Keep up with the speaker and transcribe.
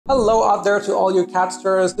Hello out there to all you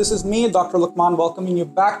Catsters. This is me, Dr. Luqman, welcoming you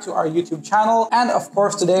back to our YouTube channel. And of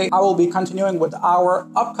course, today I will be continuing with our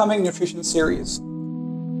upcoming nutrition series.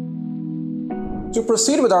 To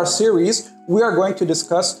proceed with our series, we are going to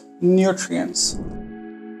discuss nutrients.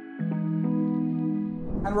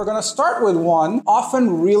 And we're going to start with one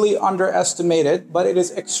often really underestimated, but it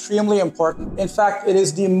is extremely important. In fact, it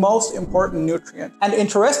is the most important nutrient. And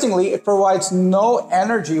interestingly, it provides no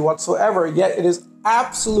energy whatsoever, yet it is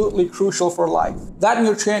absolutely crucial for life. That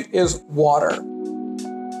nutrient is water.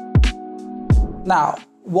 Now,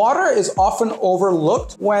 water is often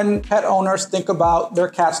overlooked when pet owners think about their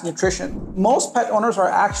cat's nutrition. Most pet owners are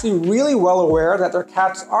actually really well aware that their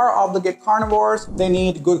cats are obligate carnivores. They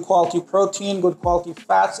need good quality protein, good quality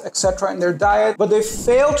fats, etc. in their diet, but they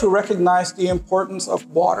fail to recognize the importance of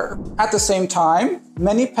water. At the same time,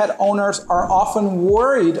 many pet owners are often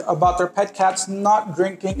worried about their pet cats not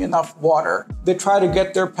drinking enough water. They try to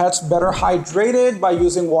get their pets better hydrated by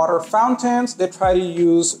using water fountains. They try to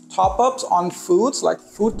use top-ups on foods like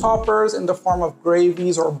food toppers in the form of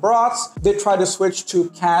gravies or broths. They try to switch to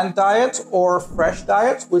canned diets or fresh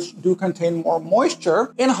diets, which do contain more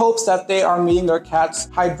moisture, in hopes that they are meeting their cat's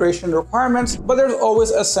hydration requirements, but there's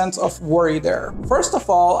always a sense of worry there. First of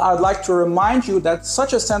all, I'd like to remind you that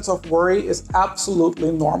such a sense of worry is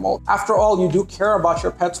absolutely normal. After all, you do care about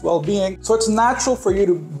your pet's well-being, so it's natural for you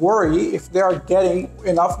to worry if they are getting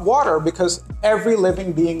enough water, because every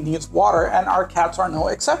living being needs water, and our cats are no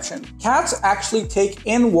exception. Cats actually take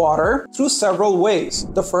in water through several ways.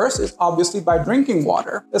 The first is obviously by drinking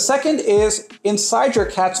water. The second is inside your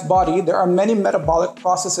cat's body, there are many metabolic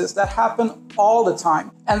processes that happen all the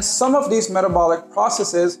time. And some of these metabolic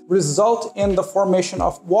processes result in the formation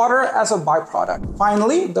of water as a byproduct.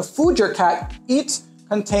 Finally, the food your cat eats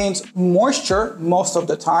contains moisture most of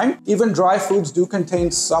the time. Even dry foods do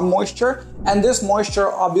contain some moisture, and this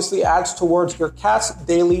moisture obviously adds towards your cat's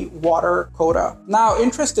daily water quota. Now,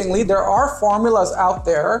 interestingly, there are formulas out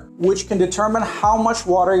there which can determine how much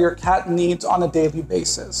water your cat needs on a daily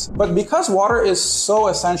basis. But because water is so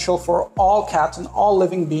essential for all cats and all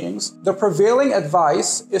living beings, the prevailing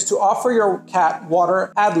advice is to offer your cat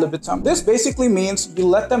water ad libitum. This basically means you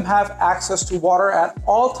let them have access to water at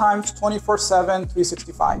all times, 24/7, 365.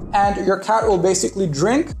 And your cat will basically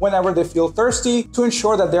drink whenever they feel thirsty to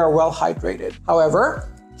ensure that they are well hydrated. However,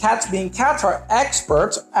 cats being cats are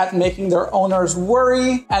experts at making their owners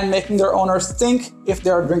worry and making their owners think if they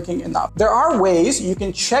are drinking enough. There are ways you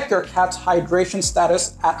can check your cat's hydration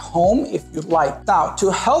status at home if you'd like. Now, to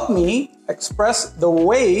help me express the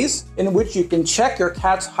ways in which you can check your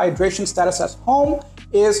cat's hydration status at home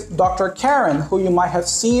is Dr. Karyn, who you might have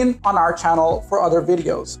seen on our channel for other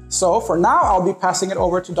videos. So for now, I'll be passing it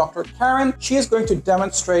over to Dr. Karyn. She is going to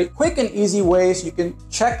demonstrate quick and easy ways you can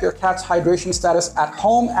check your cat's hydration status at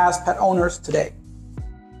home as pet owners today.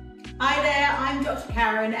 Hi there, I'm Dr.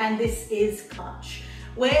 Karyn and this is Clutch.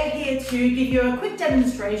 We're here to give you a quick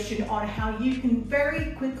demonstration on how you can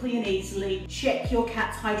very quickly and easily check your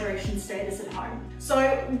cat's hydration status at home. So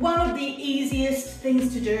one of the easiest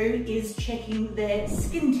things to do is checking their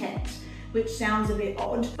skin tint, which sounds a bit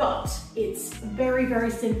odd, but it's very,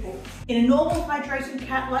 very simple. In a normal hydrated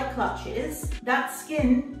cat like Clutch is, that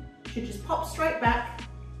skin should just pop straight back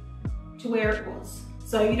to where it was.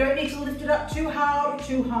 So you don't need to lift it up too hard or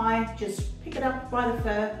too high, just pick it up by the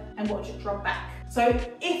fur and watch it drop back. So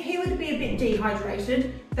if he would be a bit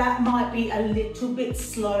dehydrated, that might be a little bit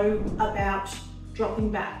slow about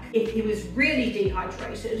dropping back. If he was really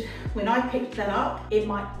dehydrated, when I picked that up, it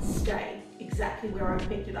might stay exactly where I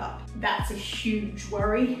picked it up. That's a huge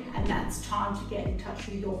worry, and that's time to get in touch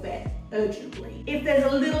with your vet urgently. If there's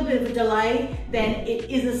a little bit of a delay, then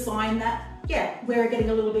it is a sign that we're getting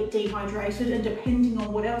a little bit dehydrated, and depending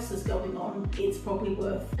on what else is going on, it's probably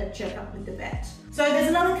worth a checkup with the vet. So there's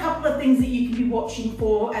another couple of things that you can be watching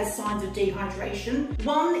for as signs of dehydration.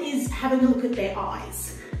 One is having a look at their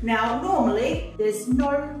eyes. Now, normally there's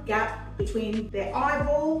no gap between their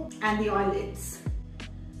eyeball and the eyelids.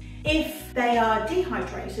 If they are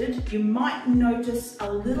dehydrated, you might notice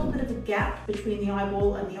a little bit of a gap between the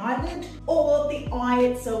eyeball and the eyelid, or the eye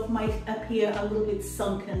itself might appear a little bit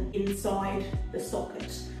sunken inside the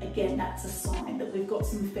socket. Again, that's a sign that we've got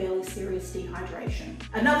some fairly serious dehydration.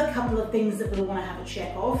 Another couple of things that we'll want to have a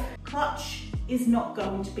check of. Clutch is not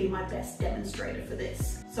going to be my best demonstrator for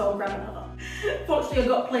this, so I'll grab another. Fortunately, I've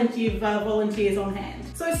got plenty of volunteers on hand.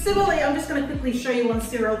 So similarly, I'm just going to quickly show you on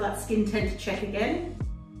Cyril that skin tint check again.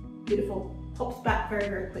 Beautiful, pops back very,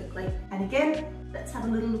 very quickly. And again, let's have a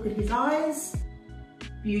little look at his eyes.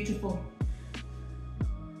 Beautiful.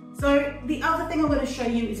 So the other thing I'm going to show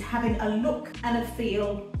you is having a look and a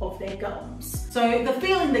feel of their gums. So the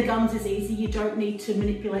feel in the gums is easy. You don't need to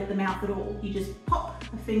manipulate the mouth at all. You just pop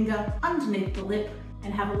a finger underneath the lip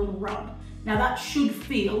and have a little rub. Now that should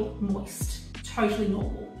feel moist, totally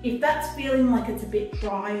normal. If that's feeling like it's a bit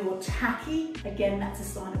dry or tacky, again, that's a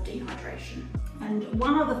sign of dehydration. And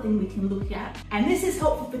one other thing we can look at, and this is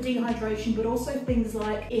helpful for dehydration, but also things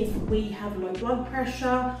like if we have low blood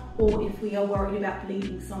pressure or if we are worried about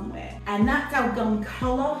bleeding somewhere. And that's our gum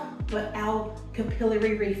color, but our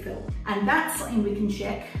capillary refill. And that's something we can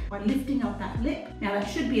check by lifting up that lip. Now that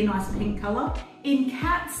should be a nice pink color. In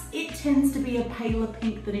cats, it tends to be a paler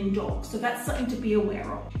pink than in dogs. So that's something to be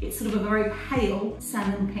aware of. It's sort of a very pale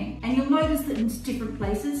salmon pink. And you'll notice that in different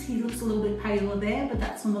places, he looks a little bit paler there, but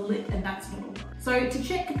that's on the lip and that's normal. So to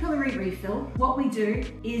check capillary refill, what we do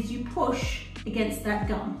is you push against that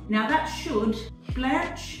gum. Now that should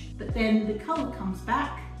blanch, but then the color comes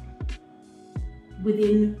back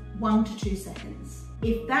within 1 to 2 seconds.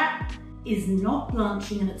 If that is not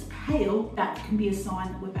blanching and it's pale, that can be a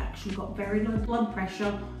sign that we've actually got very low blood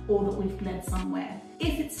pressure or that we've bled somewhere.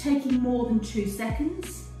 If it's taking more than 2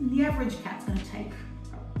 seconds, the average cat's going to take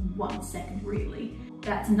 1 second really,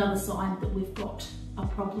 that's another sign that we've got a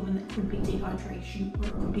problem, and it could be dehydration, or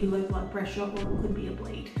it could be low blood pressure, or it could be a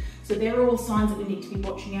bleed. So they're all signs that we need to be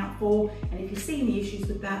watching out for, and if you see any issues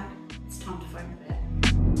with that, it's time to phone the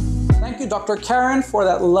vet. Thank you, Dr. Karyn, for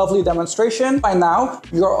that lovely demonstration. By now,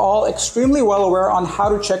 you're all extremely well aware on how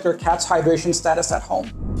to check your cat's hydration status at home.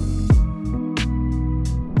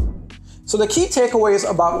 So the key takeaways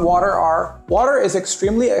about water are, water is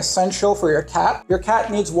extremely essential for your cat. Your cat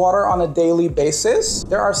needs water on a daily basis.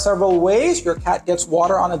 There are several ways your cat gets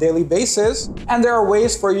water on a daily basis, and there are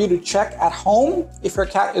ways for you to check at home if your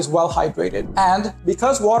cat is well hydrated. And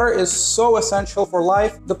because water is so essential for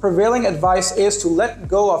life, the prevailing advice is to let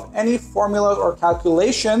go of any formulas or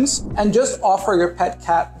calculations and just offer your pet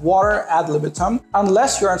cat water ad libitum,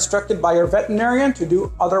 unless you're instructed by your veterinarian to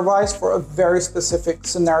do otherwise for a very specific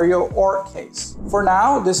scenario or case. For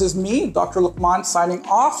now, this is me, Dr. Luqman, signing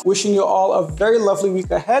off, wishing you all a very lovely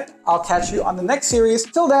week ahead. I'll catch you on the next series.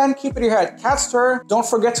 Till then, keep it here at Catster. Don't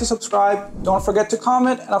forget to subscribe, don't forget to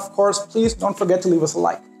comment, and of course, please don't forget to leave us a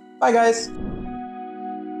like. Bye guys.